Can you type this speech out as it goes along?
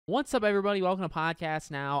What's up, everybody? Welcome to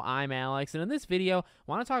Podcast Now. I'm Alex, and in this video, I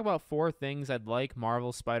want to talk about 4 things I'd like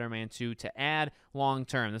Marvel Spider-Man 2 to add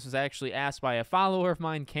long-term. This was actually asked by a follower of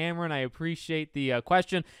mine, Cameron. I appreciate the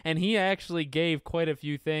question, and he actually gave quite a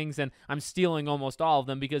few things, and I'm stealing almost all of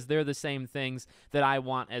them because they're the same things that I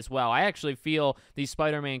want as well. I actually feel the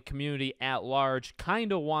Spider-Man community at large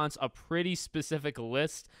kind of wants a pretty specific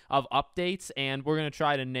list of updates, and we're going to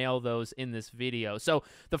try to nail those in this video. So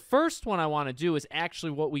the first one I want to do is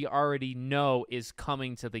actually what we already know is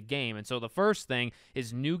coming to the game. And so the first thing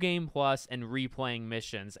is New Game Plus and replaying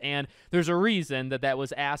missions. And there's a reason that that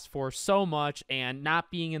was asked for so much, and not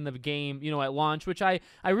being in the game, at launch, which I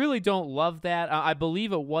really don't love that. I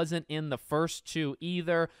believe it wasn't in the first 2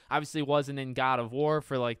 either. Obviously it wasn't in God of War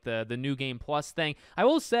for like the New Game Plus thing. I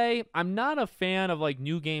will say I'm not a fan of like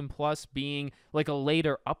New Game Plus being like a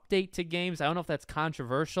later update to games. I don't know if that's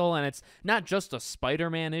controversial, and it's not just a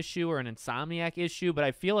Spider-Man issue or an Insomniac issue, but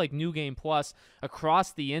I feel like New Game Plus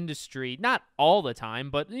across the industry, not all the time,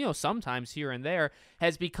 but sometimes here and there,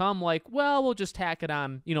 has become like, well, we'll just tack it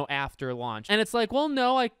on, after launch. And it's like, well,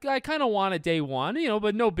 no, I kind of want a day one,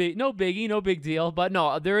 but no biggie, no big deal. But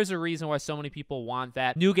no, there is a reason why so many people want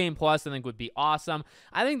that. New Game Plus, I think, would be awesome.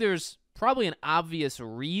 I think there's probably an obvious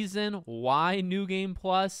reason why New Game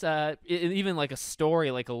Plus, even like a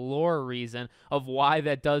story, like a lore reason of why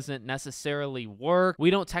that doesn't necessarily work.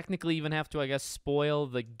 We don't technically even have to, I guess, spoil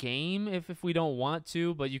the game if we don't want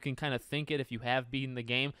to, but you can kind of think it if you have beaten the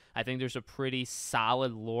game. I think there's a pretty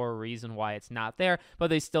solid lore reason why it's not there,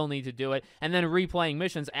 but they still need to do it. And then replaying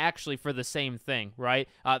missions actually for the same thing, right?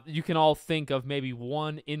 You can all think of maybe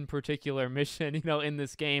one in particular mission, in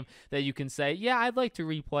this game that you can say, yeah, I'd like to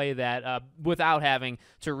replay that without having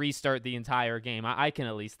to restart the entire game. I can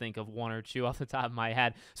at least think of 1 or 2 off the top of my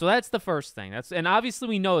head. So that's the first thing. And obviously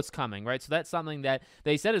we know it's coming, right? So that's something that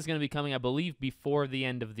they said is going to be coming, I believe, before the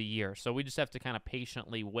end of the year. So we just have to kind of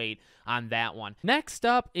patiently wait on that one. Next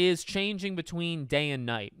up is changing between day and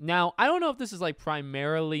night. Now, I don't know if this is like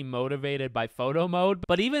primarily motivated by photo mode,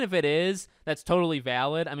 but even if it is, that's totally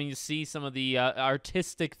valid. I mean, you see some of the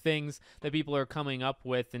artistic things that people are coming up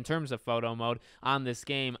with in terms of photo mode on this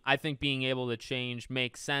game. I think being able to change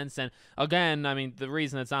makes sense. And again, I mean, the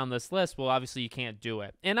reason it's on this list, well, obviously you can't do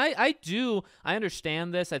it. And I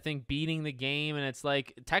understand this. I think beating the game, and it's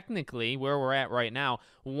like technically where we're at right now,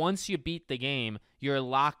 once you beat the game, you're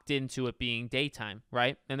locked into it being daytime,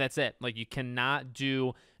 right? And that's it. Like, you cannot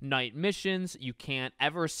do night missions. You can't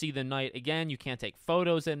ever see the night again. You can't take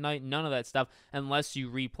photos at night, none of that stuff, unless you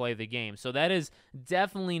replay the game. So that is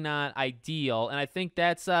definitely not ideal. And I think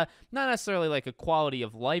that's not necessarily like a quality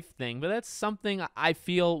of life thing, but that's something I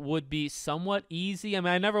feel would be somewhat easy. I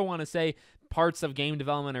mean, I never want to say parts of game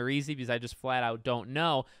development are easy because I just flat out don't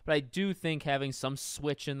know, but I do think having some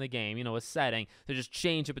switch in the game, a setting to just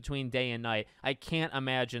change it between day and night, I can't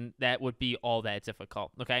imagine that would be all that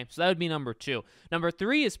difficult. Okay, so that would be number 2. Number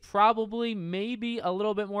 3 is probably maybe a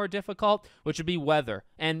little bit more difficult, which would be weather.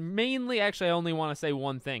 And mainly, actually, I only want to say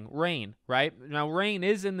one thing: rain, right? Now, rain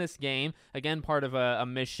is in this game, again, part of a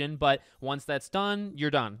mission, but once that's done,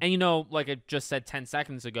 you're done. And like I just said 10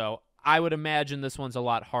 seconds ago, I would imagine this one's a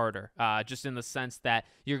lot harder, just in the sense that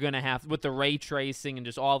you're going to have, with the ray tracing and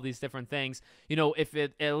just all these different things, if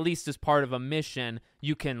it at least is part of a mission,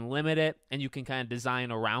 you can limit it and you can kind of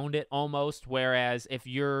design around it almost. Whereas if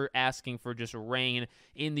you're asking for just rain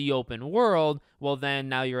in the open world, well, then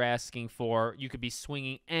now you're asking for, you could be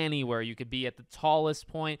swinging anywhere. You could be at the tallest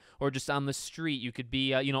point or just on the street. You could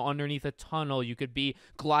be, underneath a tunnel. You could be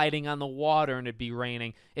gliding on the water and it'd be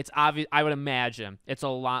raining. It's obvious. I would imagine it's a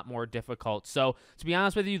lot more difficult. So to be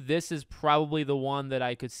honest with you, this is probably the one that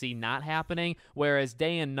I could see not happening. Whereas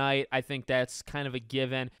day and night, I think that's kind of a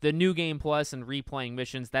given. The New Game Plus and replaying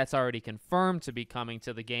missions, that's already confirmed to be coming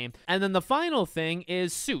to the game. And then the final thing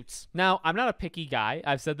is suits. Now, I'm not a picky guy.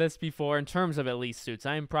 I've said this before in terms of at least suits.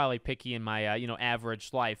 I'm probably picky in my,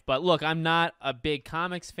 average life. But look, I'm not a big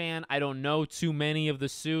comics fan. I don't know too many of the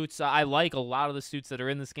suits. I like a lot of the suits that are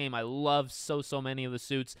in this game. I love so many of the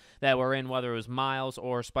suits that were in, whether it was Miles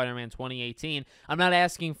or Spider-Man 2018. I'm not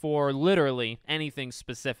asking for literally anything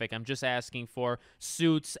specific. I'm just asking for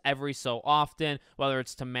suits every so often, whether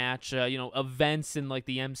it's to match, events in like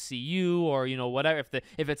the MCU or, whatever.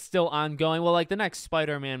 If it's still ongoing, well, like the next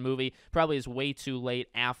Spider-Man movie probably is way too late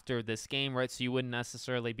after this game, right? So you wouldn't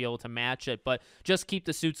necessarily be able to match it, but just keep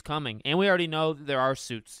the suits coming. And we already know there are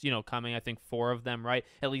suits, coming. I think 4 of them, right?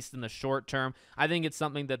 At least in the short term. I think it's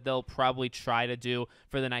something that they'll probably try to do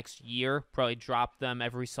for the next year, probably drop them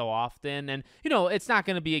every so often. And, it's not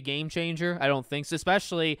going to be a game changer, I don't think so,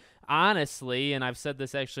 especially honestly, and I've said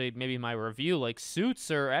this actually maybe in my review, like suits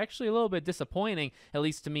are actually a little bit disappointing, at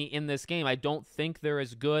least to me in this game. I don't think they're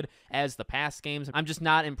as good as the past games. I'm just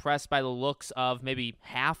not impressed by the looks of maybe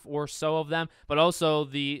half or so of them, but also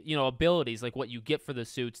the, abilities, like what you get for the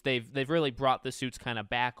suits. They've really brought the suits kind of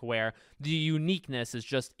back where the uniqueness is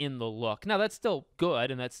just in the look. Now that's still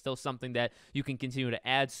good, and that's still something that you can continue to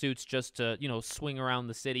add suits just to, swing around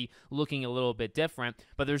the city looking a little bit different,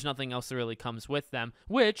 but there's nothing else that really comes with them,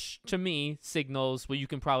 which to me signals, well, you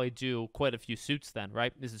can probably do quite a few suits then,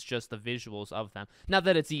 right? This is just the visuals of them. Not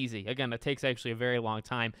that it's easy. Again, it takes actually a very long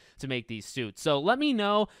time to make these suits. So let me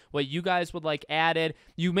know what you guys would like added.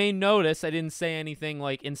 You may notice I didn't say anything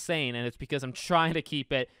like insane, and it's because I'm trying to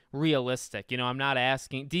keep it realistic. I'm not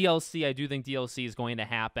asking DLC. I do think DLC is going to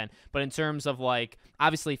happen, but in terms of like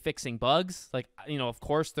obviously fixing bugs, like, of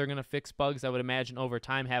course they're going to fix bugs. I would imagine over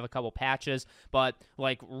time, have a couple patches, but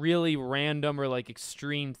like really random or like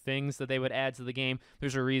extreme things that they would add to the game,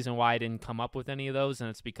 there's a reason why I didn't come up with any of those, and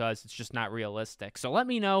it's because it's just not realistic. So let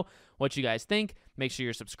me know what you guys think. Make sure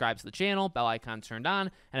you're subscribed to the channel, bell icon turned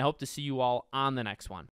on, and I hope to see you all on the next one.